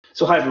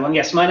So hi everyone.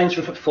 Yes, my name's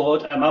Rupert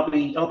Ford. I'll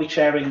be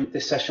chairing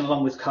this session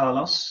along with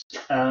Carlos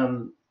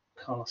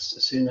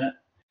Asuna.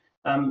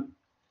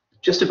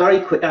 Just a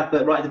very quick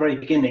advert right at the very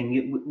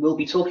beginning. We'll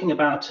be talking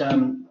about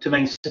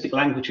domain-specific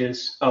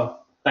languages. Oh,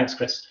 thanks,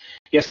 Chris.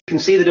 Yes, you can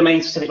see the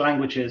domain-specific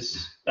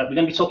languages. We're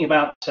going to be talking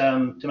about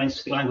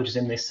domain-specific languages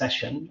in this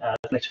session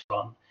later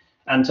on.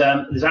 And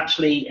there's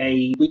actually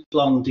a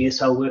week-long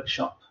DSL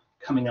workshop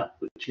coming up,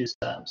 which is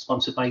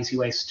sponsored by Easy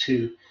Ways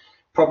 2.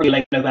 Probably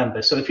late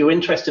November. So if you're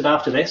interested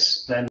after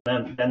this, then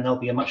there'll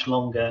be a much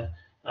longer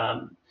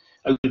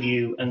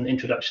overview and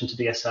introduction to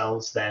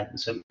DSLs then.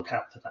 So look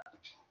out for that.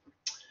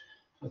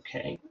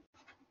 Okay.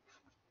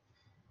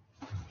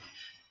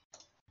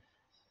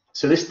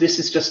 So this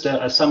is just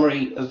a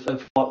summary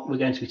of what we're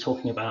going to be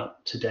talking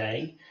about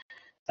today.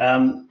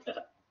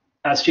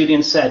 As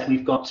Julian said,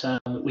 we've got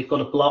a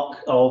block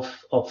of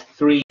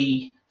 3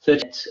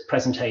 30-minute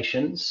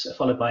presentations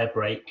followed by a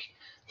break.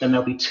 Then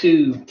there'll be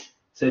 2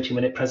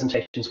 30-minute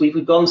presentations.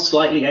 We've gone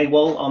slightly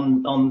AWOL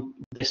on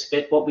this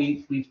bit. What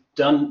we've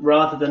done,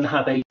 rather than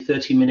have a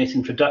 30-minute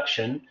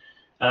introduction,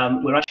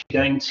 we're actually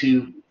going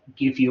to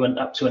give you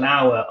up to an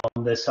hour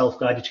on the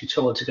self-guided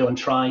tutorial to go and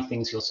try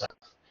things yourself.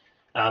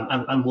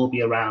 And we'll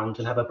be around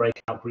and have a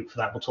breakout group for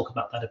that. We'll talk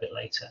about that a bit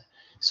later.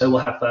 So we'll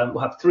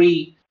have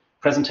 3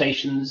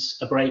 presentations,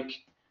 a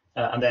break,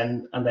 and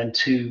then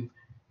 2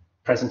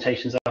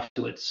 presentations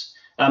afterwards.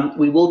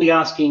 We will be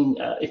asking,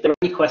 if there are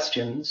any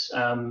questions,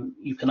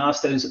 you can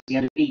ask those at the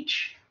end of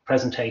each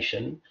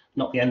presentation,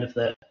 not the end of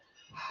the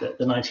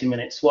 90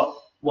 minutes.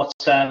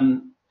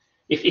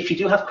 If you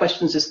do have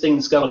questions as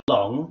things go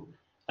along,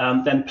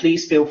 then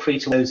please feel free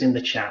to those in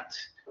the chat.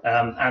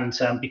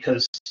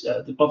 Because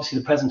obviously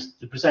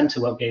the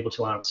presenter won't be able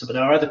to answer, but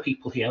there are other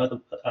people here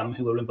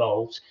who are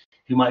involved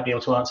who might be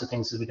able to answer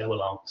things as we go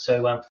along.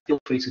 So feel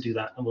free to do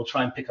that, and we'll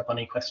try and pick up on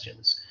any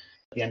questions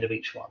at the end of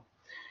each one.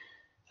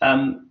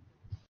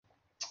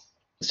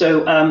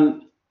 So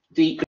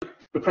the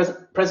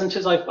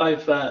presenters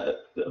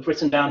I've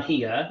written down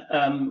here,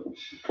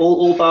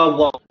 all bar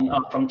one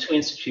are from 2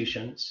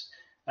 institutions.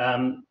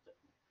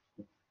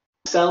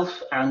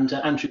 Myself and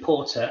Andrew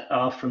Porter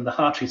are from the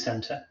Hartree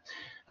Centre,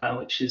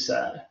 which is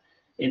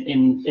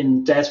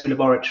in Daresbury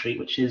Laboratory,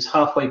 which is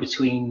halfway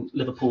between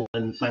Liverpool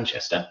and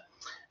Manchester.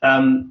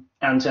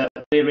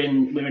 We're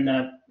in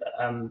a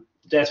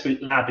Daresbury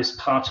Lab is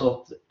part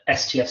of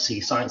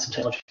STFC, Science and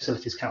Technology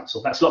Facilities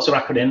Council. That's lots of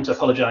acronyms. I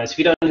apologise. If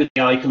you don't know who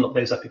they are, you can look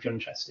those up if you're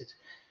interested.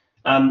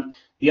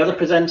 The other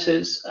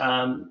presenters,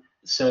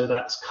 so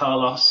that's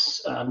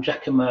Carlos,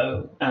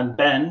 Giacomo, and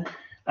Ben.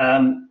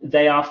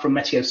 They are from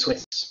Meteo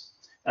Swiss,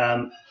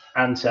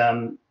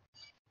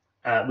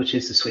 which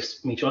is the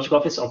Swiss Meteorological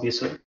Office,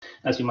 obviously,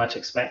 as you might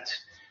expect.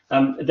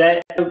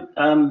 They're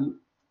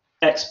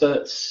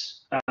experts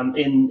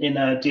in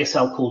a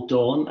DSL called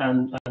Dawn,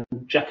 and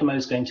Giacomo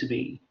is going to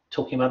be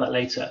talking about that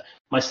later.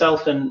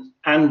 Myself and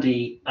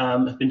Andy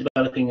have been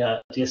developing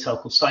a DSL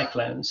called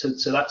PSyclone,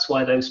 so that's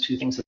why those 2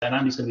 things are there, and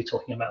Andy's going to be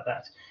talking about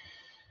that.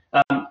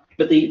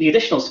 But the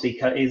additional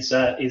speaker is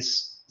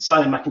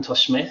Simon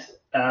McIntosh-Smith,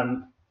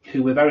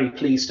 who we're very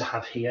pleased to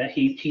have here.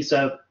 He's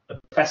a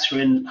professor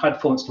in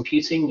high-performance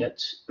computing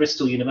at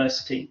Bristol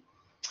University.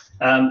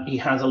 He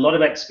has a lot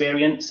of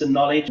experience and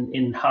knowledge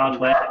in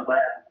hardware.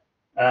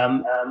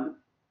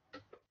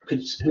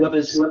 Could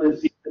whoever's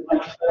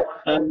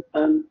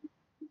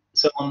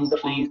someone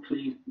please,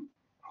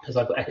 because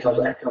I've got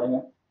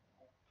echo.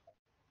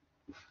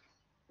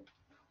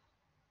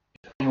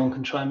 Anyone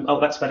can try and, oh,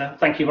 that's better.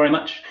 Thank you very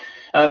much.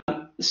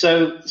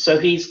 So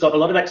he's got a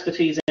lot of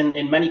expertise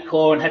in many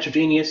core and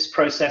heterogeneous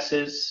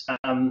processes,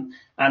 and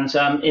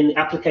in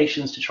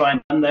applications to try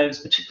and run those,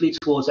 particularly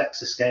towards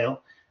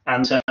exascale.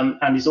 And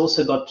he's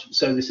also got,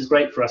 so this is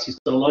great for us, he's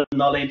got a lot of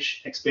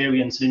knowledge,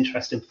 experience, and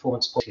interest in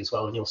performance quality as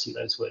well, and you'll see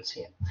those words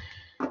here.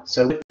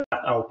 So with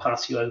that, I'll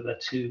pass you over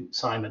to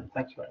Simon.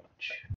 Thank you very much.